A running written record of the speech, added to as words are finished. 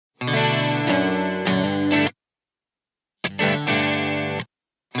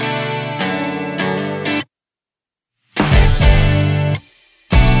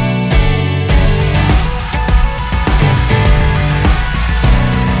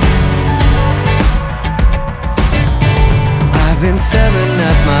been staring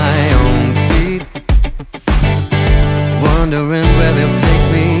at my own feet, wondering where they'll take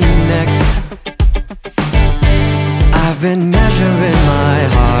me next. I've been measuring my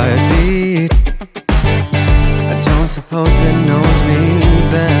heartbeat. I don't suppose it knows me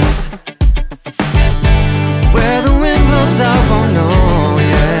best. Where the wind blows I won't know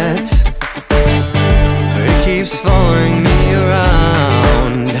yet. It keeps following me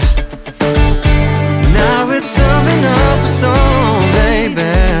around. Now it's serving up a storm, baby,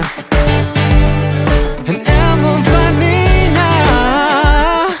 and it won't find me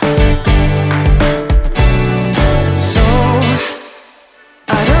now. So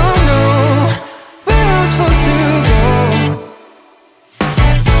I don't know where I'm supposed to go,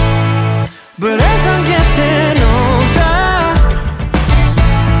 but as I'm getting older,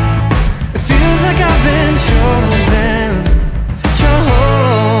 it feels like I've been chosen.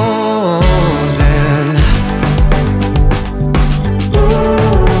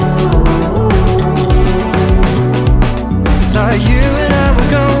 Thought you and I would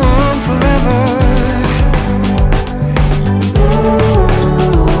go on forever.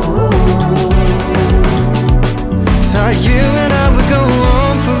 Thought you and I would go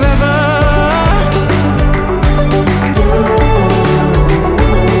on forever.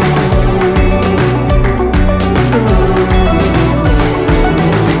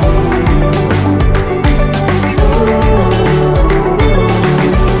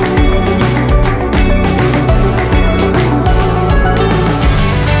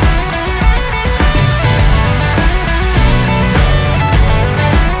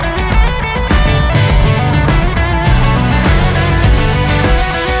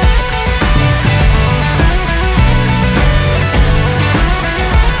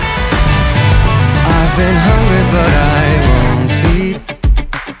 Been hungry but I won't eat,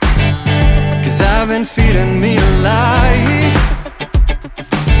 'cause I've been feeding me a lie,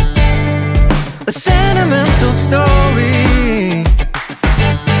 a sentimental story.